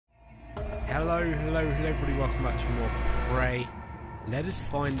Hello everybody, welcome back to more Prey. Let us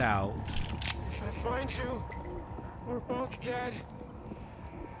find out. If I find you, we're both dead.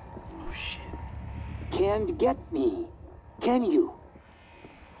 Oh shit. Can't get me, can you?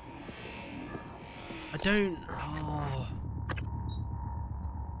 I don't... Oh.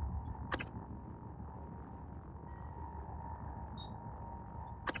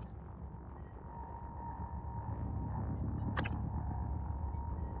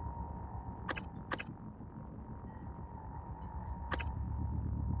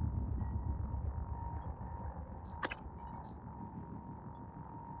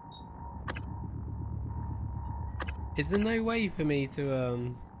 Is there no way for me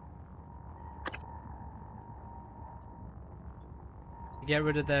to get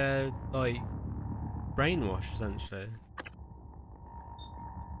rid of their, like, brainwash, essentially?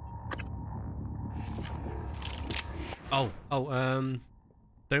 Don't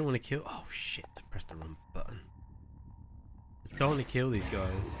want to kill... Oh shit, I pressed the wrong button. Don't want to kill these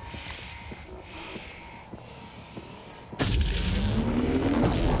guys.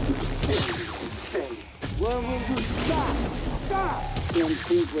 Where will you stop? Stop! Can't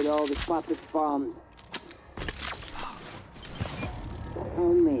think with all the puppet bombs.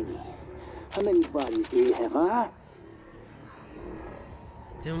 How many? How many bodies do you have, huh?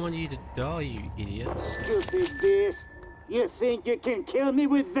 Didn't want you to die, you idiot. Stupid beast! You think you can kill me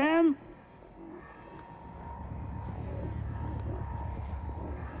with them?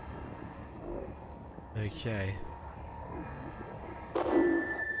 Okay.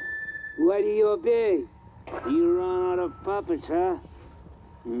 Why do you obey? You run out of puppets, huh?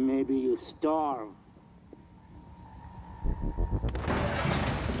 Maybe you starve.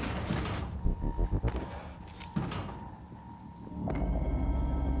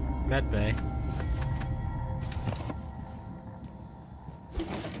 Medbay.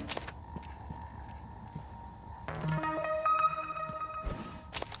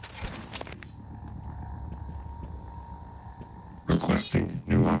 Requesting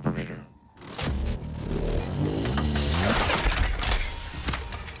new operator.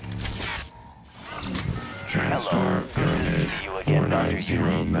 TranStar Pyramid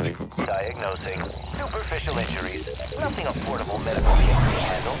 490 Medical Club. Diagnosing superficial injuries. Nothing a portable medical kit can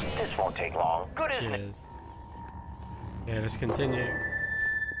handle. This won't take long. Good, isn't it? Cheers. Yeah, let's continue.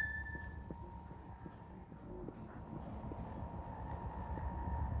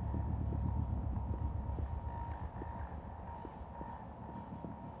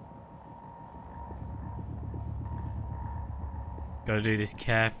 Gotta do this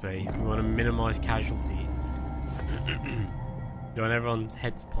carefully. We want to minimize casualties. You want everyone's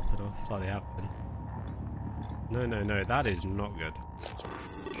heads popping off like they have been. No, that is not good.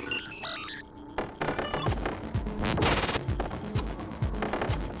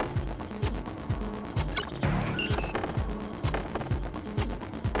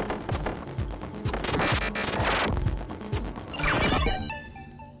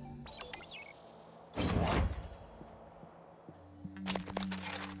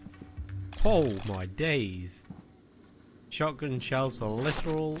 Oh my days. Shotgun shells for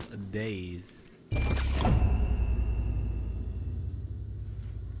literal days.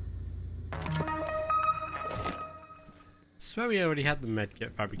 Swear we already had the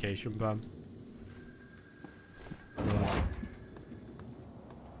medkit fabrication plan. Right.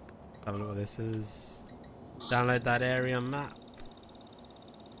 Have a look what this is. Download that area map.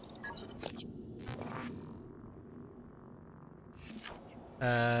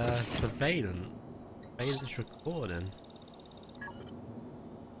 Surveillance recording.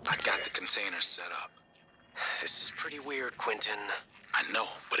 I got the container set up. This is pretty weird, Quentin. I know,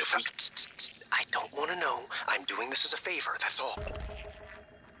 but if we... I don't want to know. I'm doing this as a favor, that's all.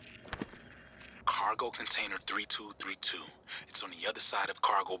 Cargo container 3232. It's on the other side of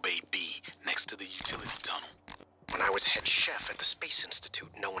Cargo Bay B, next to the utility tunnel. When I was head chef at the Space Institute,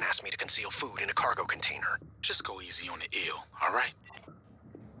 no one asked me to conceal food in a cargo container. Just go easy on the ill, all right?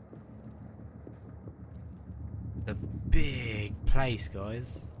 The big place,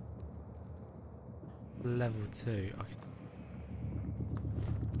 guys. Level 2. Okay.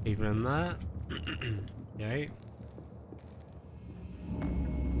 Even in that. Okay.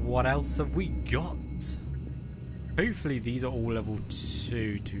 What else have we got? Hopefully these are all level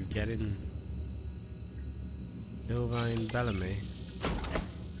 2 to get in. Sylvain Bellamy.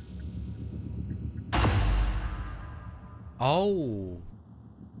 Oh,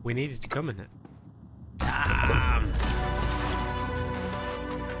 we needed to come in it. Damn.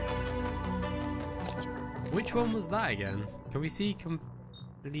 Which one was that again? Can we see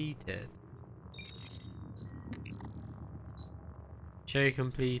completed? Show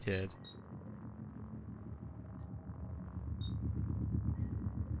completed.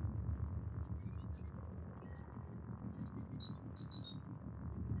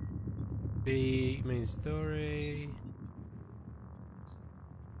 The main story.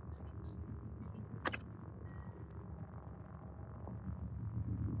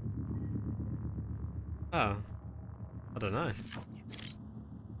 Oh, I don't know.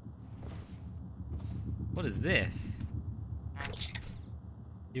 What is this?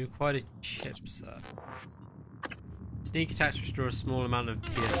 You acquired a chip, sir. Sneak attacks restore a small amount of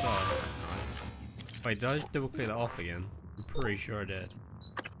PSI. Nice. Wait, did I just double click that off again? I'm pretty sure I did.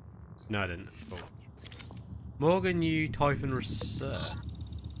 No, I didn't. Cool. Morgan, you Typhon Research.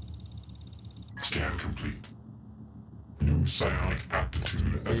 Scan complete. New psionic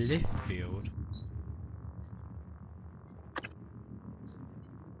aptitude. Lift field.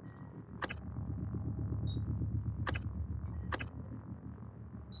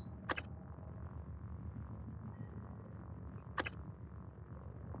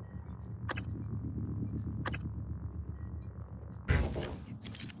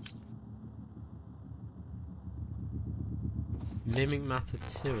 Mimic matter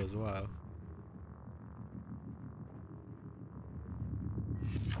 2 as well.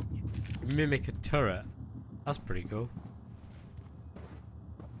 Mimic a turret. That's pretty cool.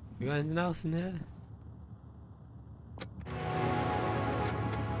 You got anything else in here?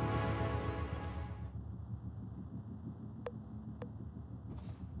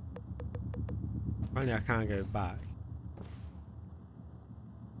 Apparently I can't go back.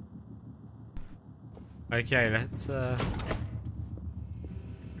 Okay, let's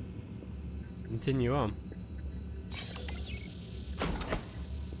continue on.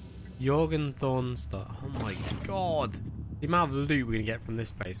 Jorgen Thornstad. Oh my god! The amount of loot we're gonna get from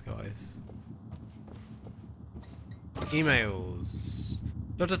this place, guys. Emails.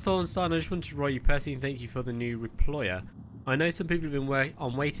 Dr. Thornstein, I just wanted to write you personally and thank you for the new reployer. I know some people have been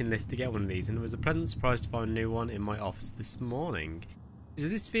on waiting lists to get one of these, and it was a pleasant surprise to find a new one in my office this morning. It is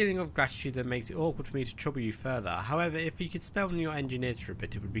this feeling of gratitude that makes it awkward for me to trouble you further. However, if you could spell one of your engineers for a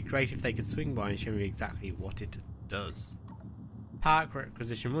bit, it would be great if they could swing by and show me exactly what it does. Park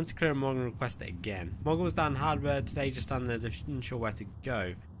requisition. Once clear, Morgan requested it again. Morgan was down hardware today, just standing there as if she didn't sure where to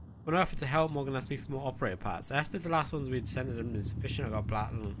go. When I offered to help, Morgan asked me for more operator parts. I asked if the last ones we'd sent them been sufficient. I got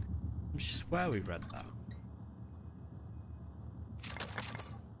black. I swear we read that.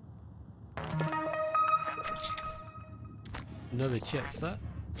 Another chipset.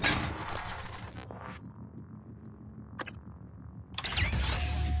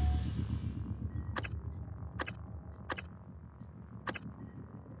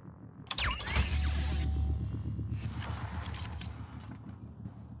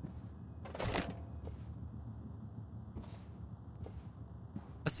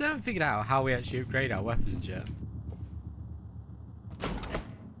 I still haven't figured out how we actually upgrade our weapons yet.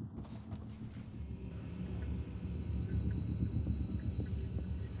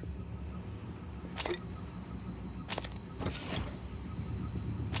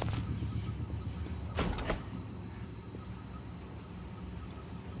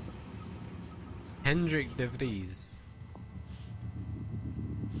 Hendrik de Vries.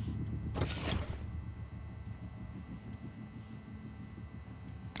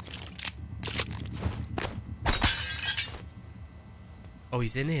 Oh,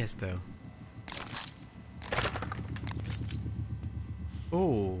 he's in here still.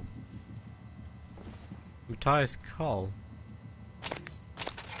 Oh. Matthias Koll.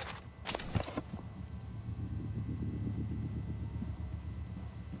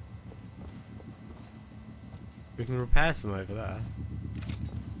 We can repair some over there.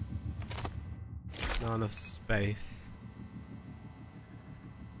 Not enough space.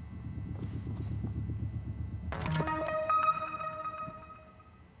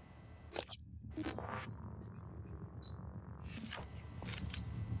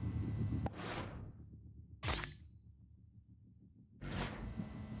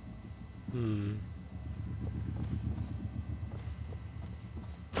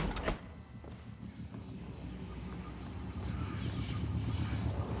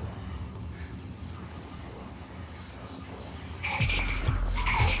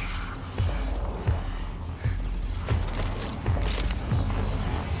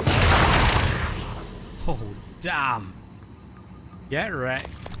 Oh, damn. Get wrecked.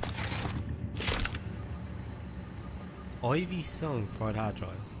 Ivy Song fried hard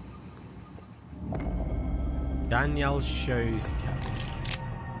drive. Danielle shows cap.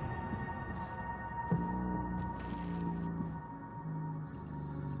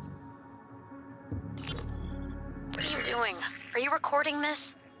 What are you doing? Are you recording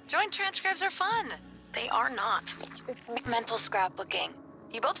this? Joint transcripts are fun. They are not. Mental scrapbooking.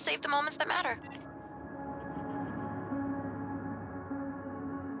 You both save the moments that matter.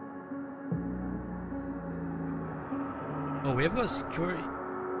 Oh, we have got security.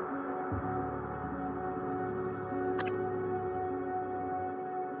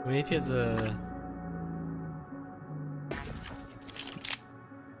 We need to get the...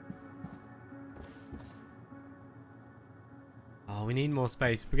 Oh, we need more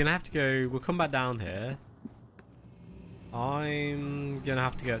space. We're gonna have to go... We'll come back down here. I'm gonna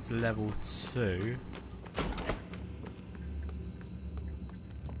have to go to level 2.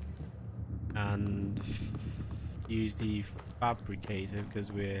 And use the fabricator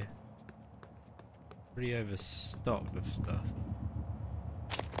because we're pretty overstocked with stuff.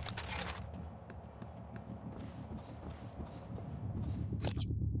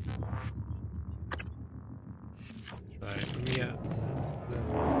 So let me get up to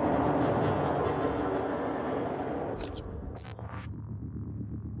level.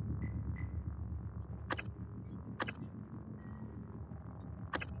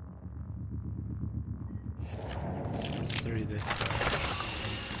 Through this way.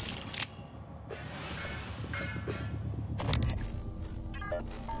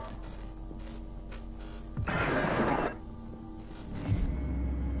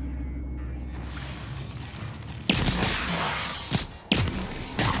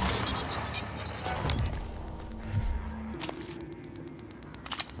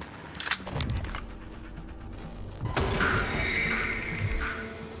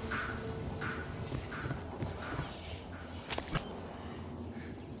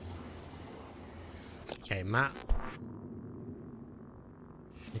 Okay, map.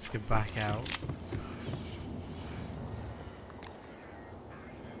 Need to go back out.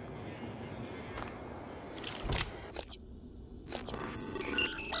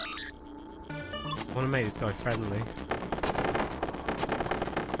 I want to make this guy friendly.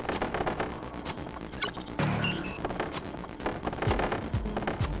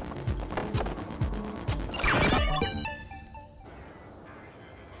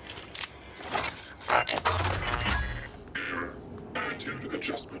 Attitude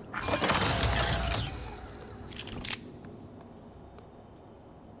adjustment.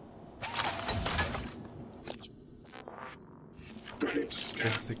 Ready to scan.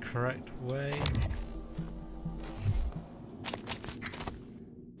 This is the correct way.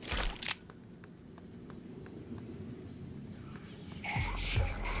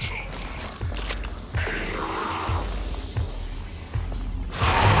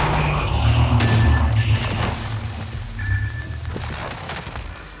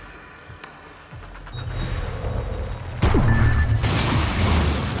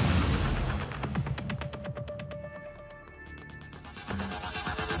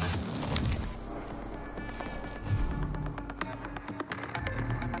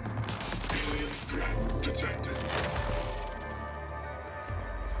 Detected.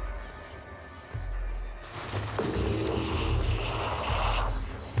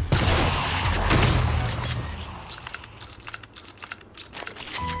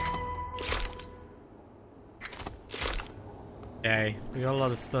 Okay, we got a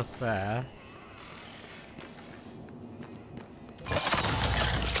lot of stuff there.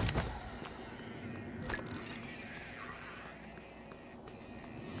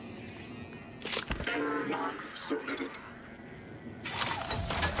 Error log submitted.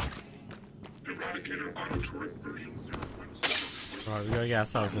 Eradicator auto-turret version 0.7. Right, we gotta get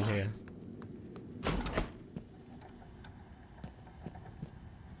ourselves in here.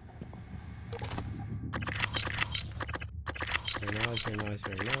 Very nice, very nice,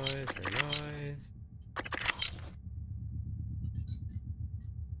 very nice, very nice.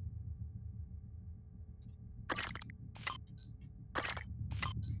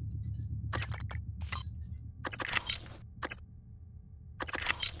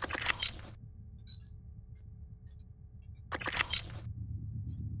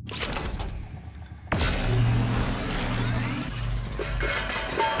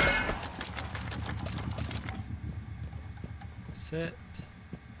 It.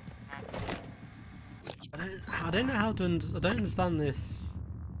 I don't know how to. I don't understand this.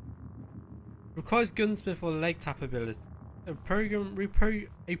 Requires gunsmith or leg tap ability. A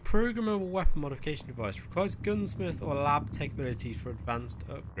programmable weapon modification device requires gunsmith or lab tech abilities for advanced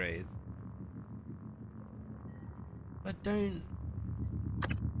upgrades. I don't.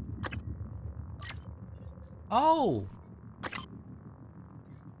 Oh.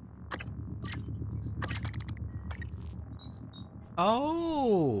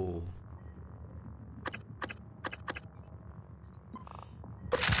 Oh!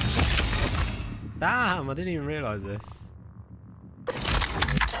 Damn, I didn't even realize this.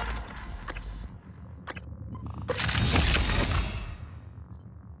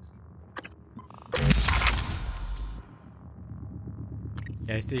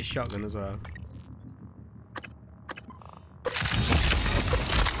 Yeah, it's this shotgun as well.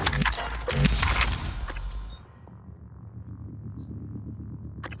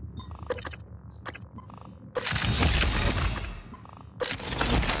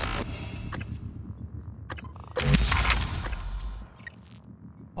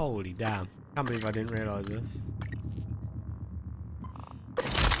 Holy damn. Can't believe I didn't realise this.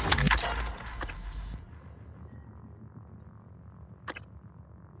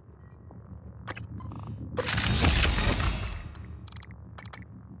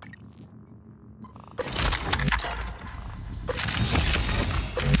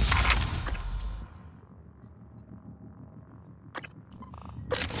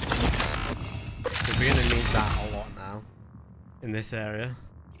 We're gonna need that a lot now in this area.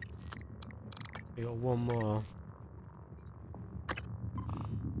 We got one more.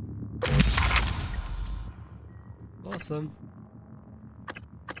 Awesome.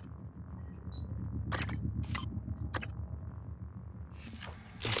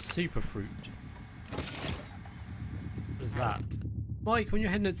 Super fruit. What is that? Mike, when you're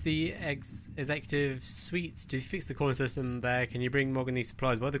heading up to the executive suites to fix the corner system there, can you bring Morgan these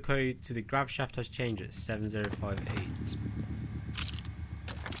supplies? By the code to the grav shaft has changed at 7058.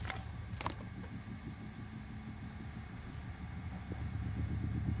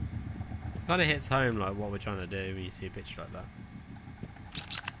 Kind of hits home like what we're trying to do when you see a picture like that.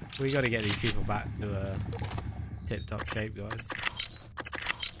 We got to get these people back to tip-top shape, guys.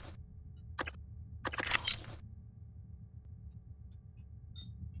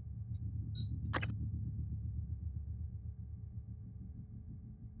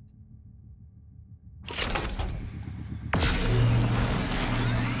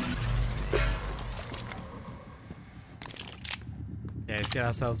 Yeah, let's get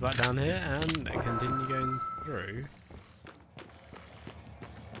ourselves back down here and continue going through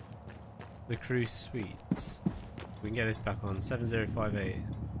the crew suites. We can get this back on 7058.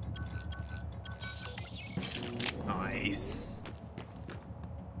 Nice.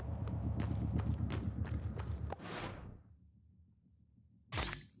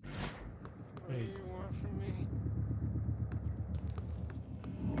 Wait.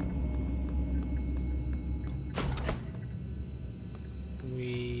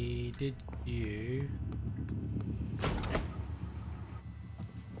 We did you.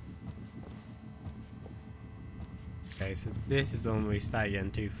 Okay, so this is the one we start getting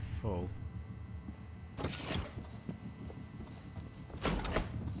too full.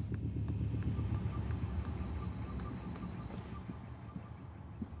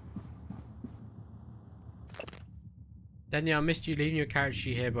 Danielle, I missed you leaving your character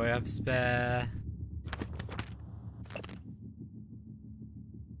sheet here, but I have spare.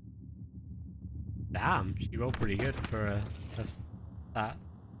 Damn, she rolled pretty good for that.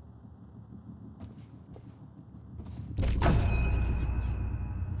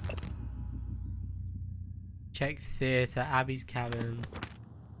 Check theatre, Abby's cabin.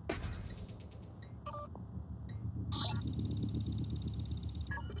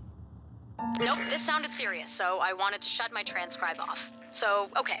 Nope, this sounded serious, so I wanted to shut my transcribe off.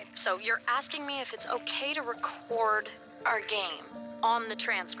 So, okay, so you're asking me if it's okay to record our game on the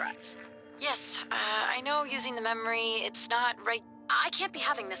transcribes. Yes, I know using the memory, it's not right. I can't be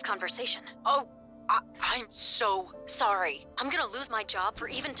having this conversation. Oh, I'm so sorry. I'm gonna lose my job for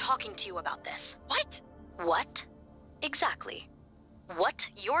even talking to you about this. What? What? Exactly.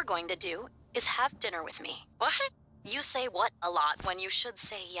 What you're going to do is have dinner with me. What? You say what a lot when you should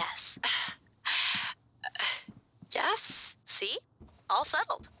say yes. Yes? See? All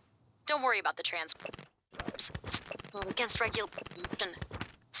settled. Don't worry about the transcripts. Against regulation.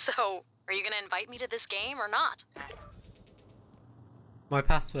 So, are you gonna invite me to this game or not? My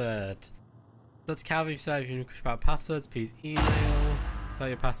password. Dr. Calvin, if you have any questions about passwords, please email. Tell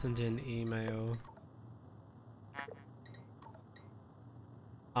your password in email.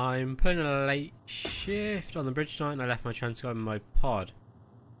 I'm putting a late shift on the bridge tonight and I left my transcribe in my pod.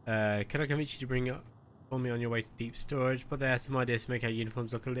 Can I convince you to bring up for me on your way to deep storage? But there are some ideas to make our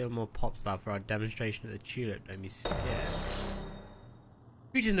uniforms look a little more pop style for our demonstration at the Tulip. Don't be scared.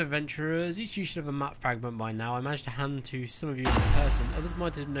 Greetings adventurers, each you should have a map fragment by now. I managed to hand to some of you in person. Others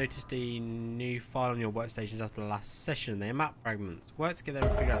might have noticed a new file on your workstations after the last session. They are map fragments. Work together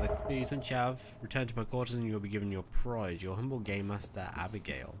and figure out the clues. Once you have, return to my quarters and you will be given your prize. Your humble game master,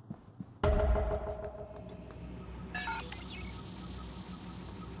 Abigail.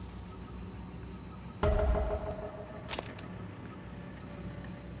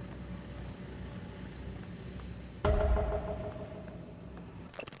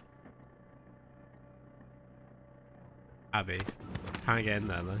 Abby. Can't get in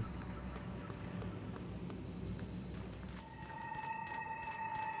there though.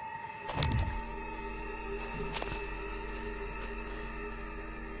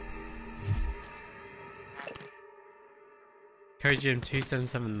 Code Gym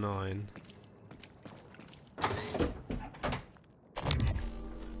 2779.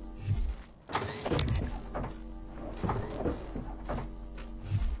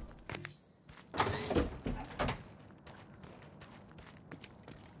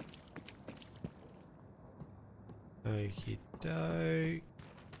 Okie doke.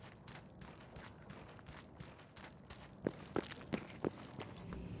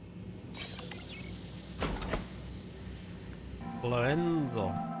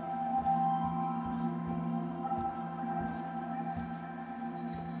 Lorenzo.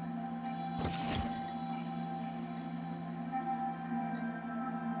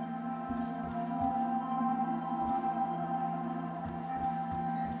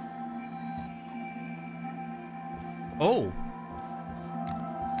 Oh.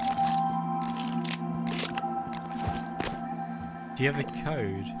 Do you have the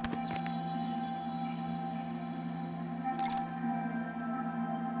code?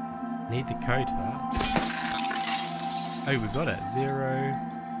 Need the code for that. Oh, we've got it. 0.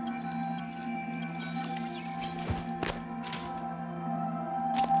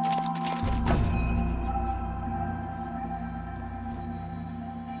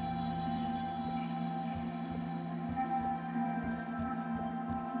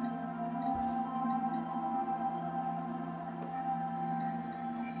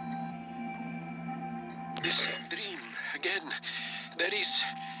 This dream again. There is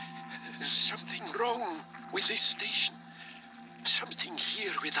something wrong with this station. Something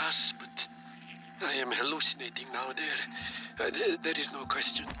here with us, but I am hallucinating now. There is no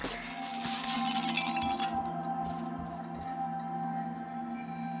question.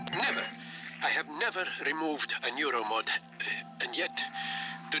 Never. I have never removed a neuromod, and yet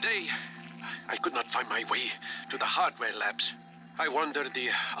today I could not find my way to the hardware labs. I wandered the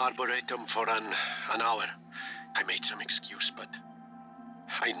Arboretum for an hour. I made some excuse, but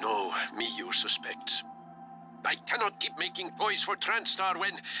I know Miyu suspects. I cannot keep making toys for TranStar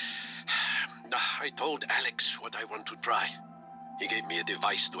when... I told Alex what I want to try. He gave me a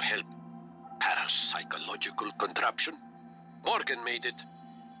device to help. Parapsychological contraption. Morgan made it.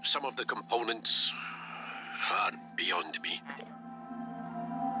 Some of the components are beyond me.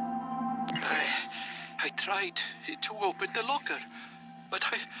 I tried to open the locker, but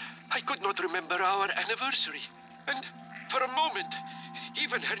I could not remember our anniversary. And for a moment,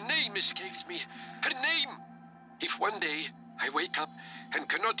 even her name escaped me. Her name! If one day I wake up and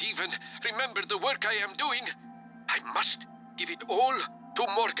cannot even remember the work I am doing, I must give it all to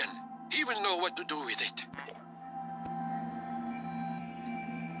Morgan. He will know what to do with it.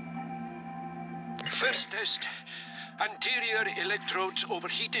 First test. Anterior electrodes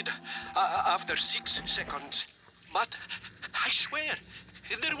overheated after 6 seconds. But I swear,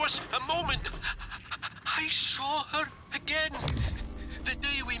 there was a moment I saw her again. The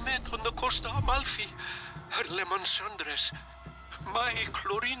day we met on the Costa Amalfi. Her lemon sundress. My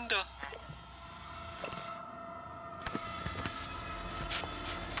Clorinda.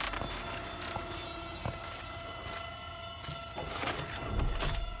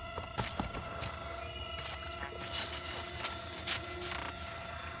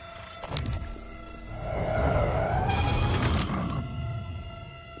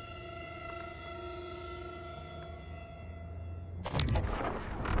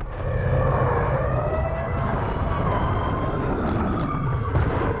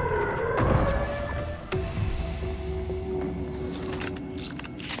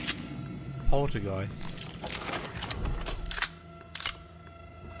 Poltergeist.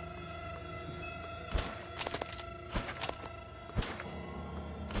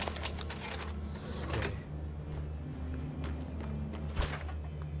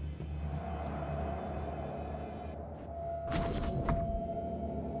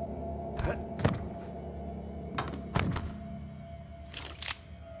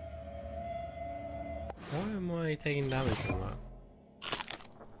 Why am I taking damage from that?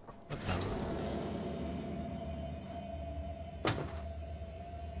 God damn it.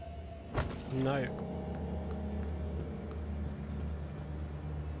 No.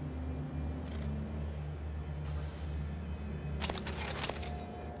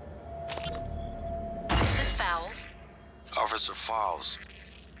 This is Fowles. Officer Fowles.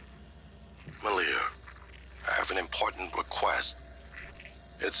 Malia, I have an important request.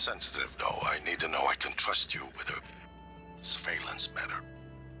 It's sensitive, though. I need to know I can trust you with a surveillance matter.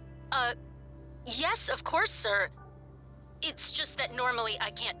 Yes, of course, sir. It's just that normally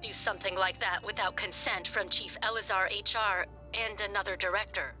I can't do something like that without consent from Chief Elazar HR and another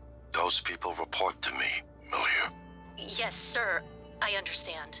director. Those people report to me, Milieu. Yes, sir. I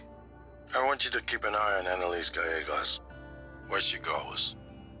understand. I want you to keep an eye on Annalise Gallegos. Where she goes,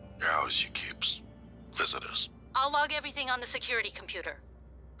 the hours she keeps, visitors. I'll log everything on the security computer.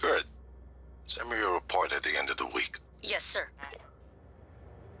 Good. Send me a report at the end of the week. Yes, sir.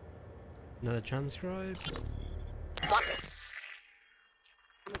 Another transcribe? What?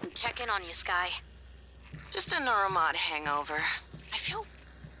 Check in on you, Sky. Just a neuromod hangover. I feel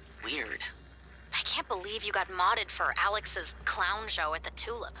weird. I can't believe you got modded for Alex's clown show at the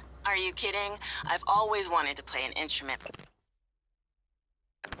Tulip. Are you kidding? I've always wanted to play an instrument,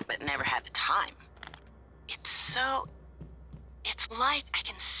 but never had the time. It's like I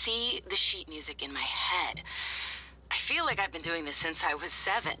can see the sheet music in my head. I feel like I've been doing this since I was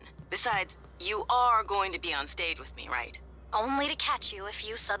 7. Besides, you are going to be on stage with me, right? Only to catch you if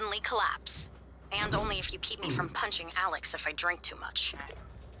you suddenly collapse. And only if you keep me from punching Alex if I drink too much.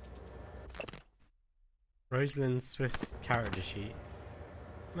 Rosalind Swift's character sheet.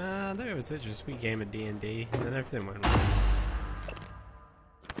 Man, there was such a sweet game of D&D, and then everything went wrong.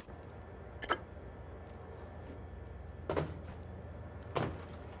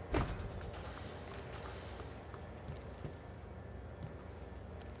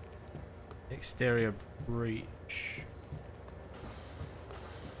 Exterior breach.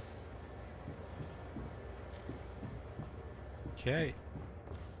 Okay.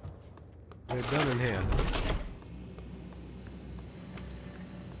 We're done in here.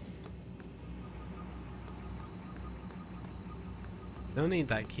 Don't need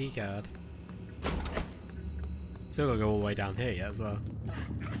that key card. Still gotta go all the way down here yet as well.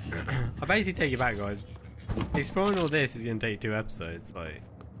 I basically take it back, guys. Exploring all this is gonna take 2 episodes. Like,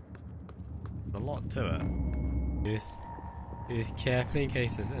 a lot to it. Do this carefully in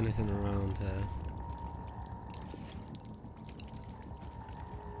case there's anything around here.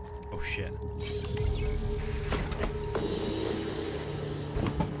 Oh shit.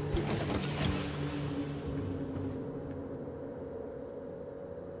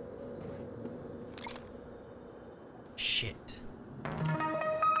 Shit.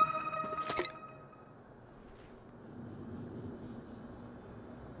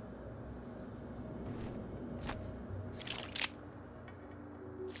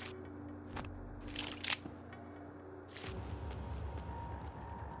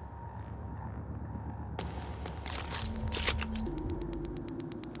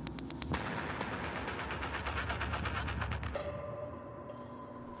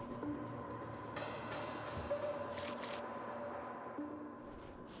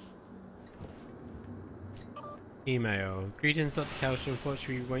 Email. Greetings, Dr. Couch.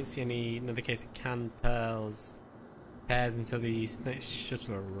 Unfortunately, we won't see another case of canned pairs until the next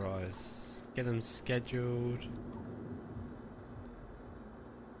shuttle arrives. Get them scheduled.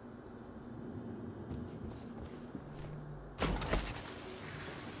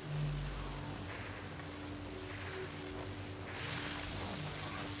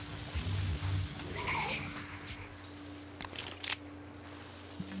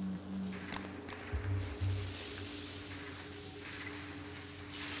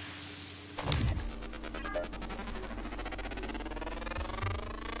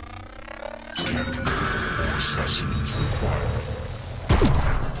 Specimens required.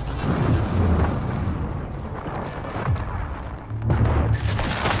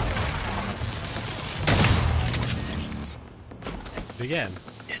 Again.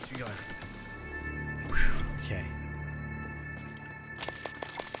 Yes, we got it. Whew, okay.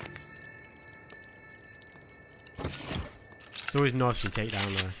 It's always nice to take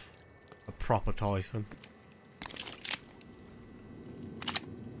down a proper typhon.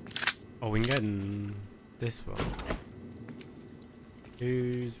 Oh, we can get in this one.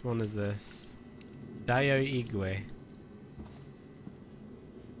 Whose one is this? Dio Igwe.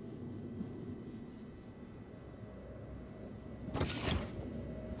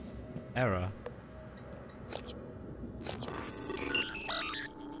 Error.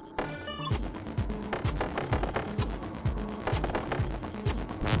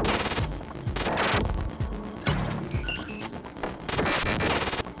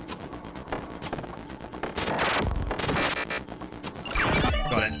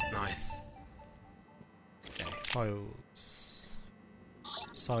 Got it. Nice. Okay, files.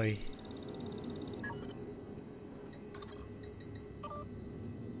 Sorry.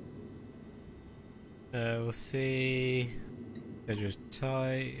 We'll see. They're just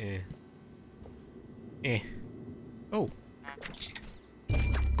tight. Oh.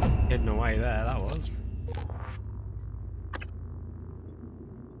 Hidden away there, that was.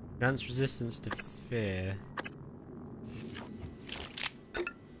 Grants resistance to fear.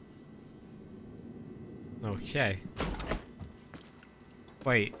 Okay.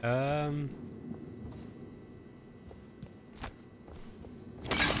 Wait,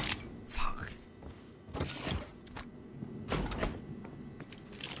 fuck.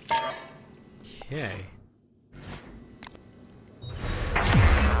 Okay.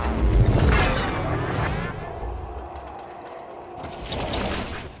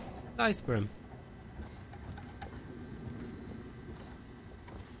 Nice, Brim.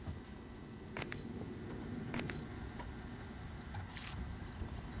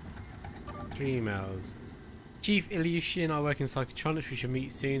 Three emails. Chief Ilyushin, I work in psychotronics. We should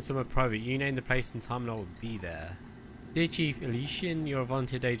meet soon, somewhere private. You name the place and time and I will be there. Dear Chief Ilyushin, your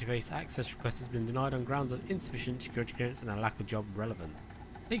volunteer database access request has been denied on grounds of insufficient security clearance and a lack of job relevance.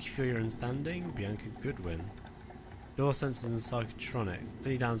 Thank you for your understanding, Bianca Goodwin. Door sensors and psychotronics.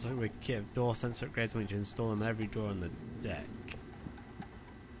 Study down with kit of door sensor upgrades. Want you to install them on every door on the deck.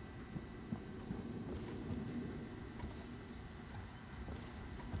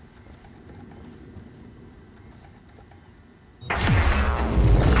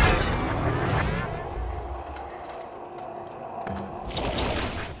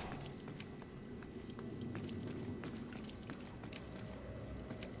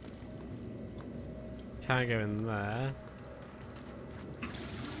 Can't go in there.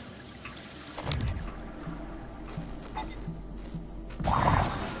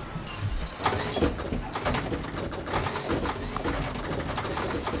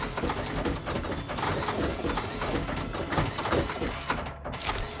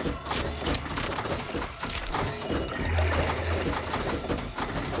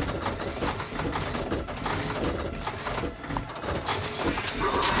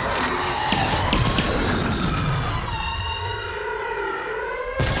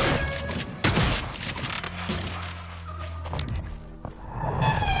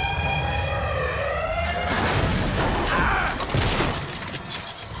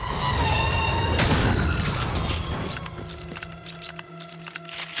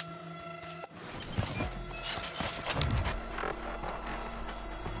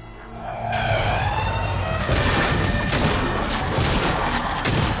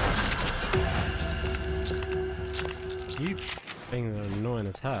 You things are annoying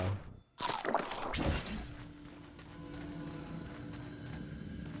as hell.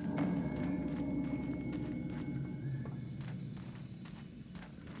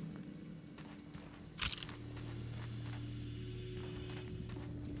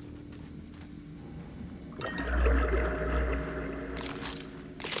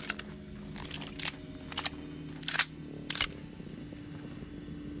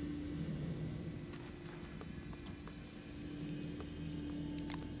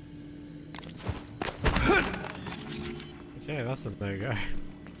 Okay, that's a no-go.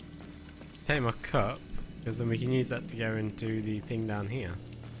 Take my cup, because then we can use that to go into the thing down here.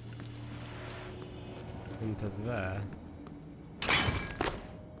 Into there.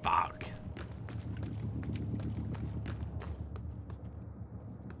 Fuck.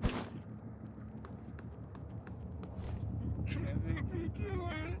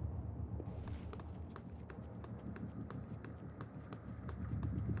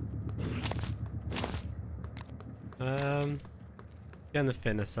 Get in the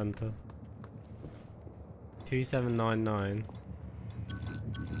fitness center. 2799.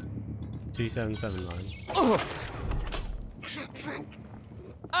 2779.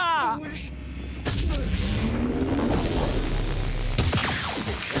 Ah!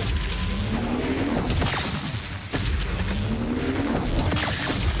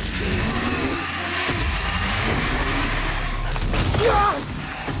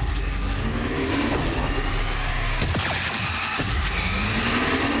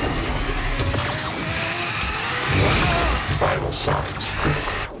 Vital signs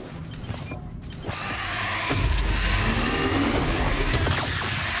critical.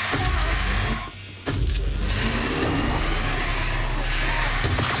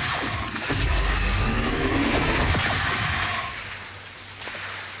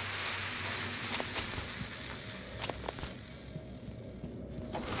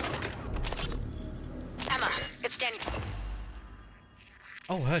 Emma, it's Danny.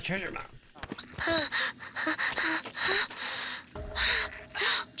 Oh, her treasure map.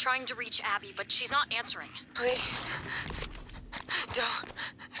 Trying to reach Abby, but she's not answering. Please. Don't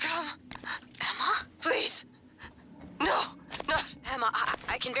come. Emma? Please. No, not Emma,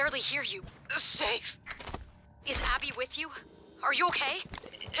 I can barely hear you. safe. Is Abby with you? Are you okay?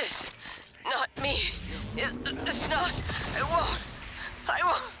 It's not me. It's not. I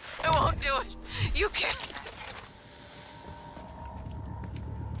won't. do it. You can't.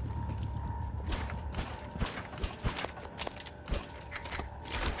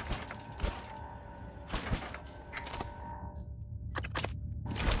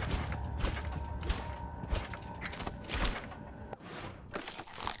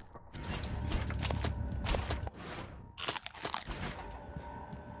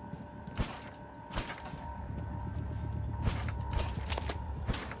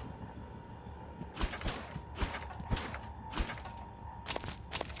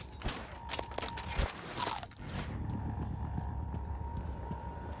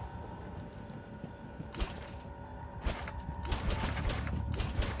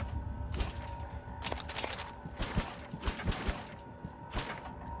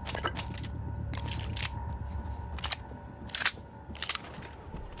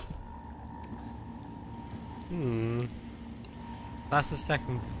 That's the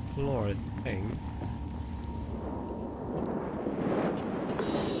second floor, I think.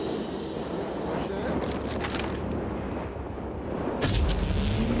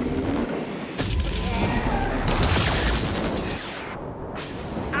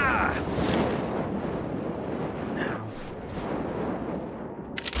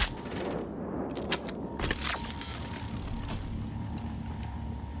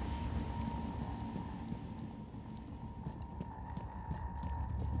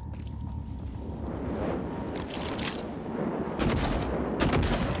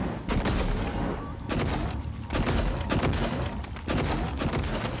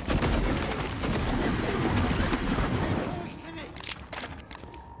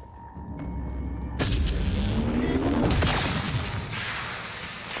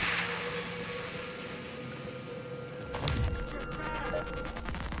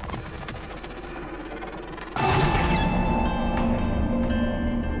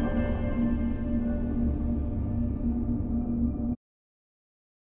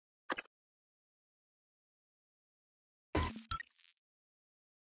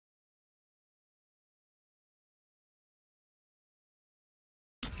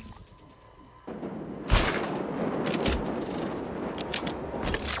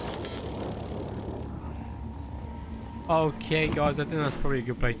 Okay guys, I think that's probably a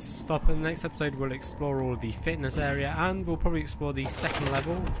good place to stop. In the next episode we'll explore all of the fitness area and we'll probably explore the second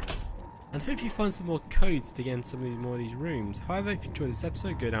level and hopefully find some more codes to get into some of more of these rooms. However, if you enjoyed this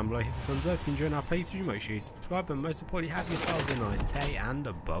episode, go down below, hit the thumbs up. If you enjoyed our playthrough, make sure you subscribe and most importantly have yourselves a nice day and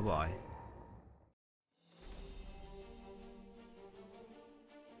bye bye.